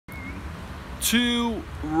two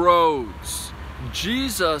roads.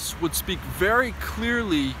 Jesus would speak very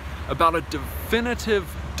clearly about a definitive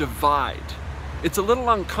divide. It's a little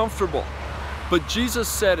uncomfortable, but Jesus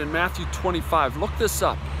said in Matthew 25, look this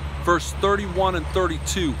up, verse 31 and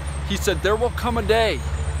 32, he said, there will come a day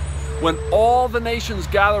when all the nations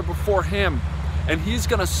gather before him, and he's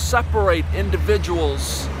going to separate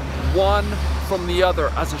individuals one from the other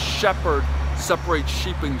as a shepherd separates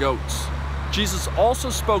sheep and goats. Jesus also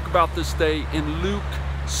spoke about this day in Luke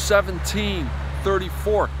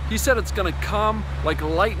 17:34. He said it's going to come like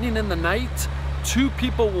lightning in the night. Two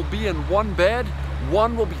people will be in one bed.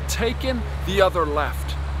 One will be taken, the other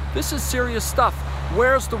left. This is serious stuff.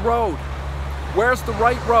 Where's the road? Where's the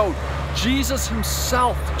right road? Jesus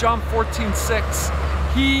himself, John 14:6.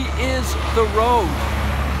 He is the road.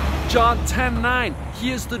 John 10:9.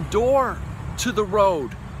 He is the door to the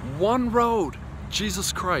road. One road,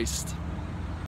 Jesus Christ.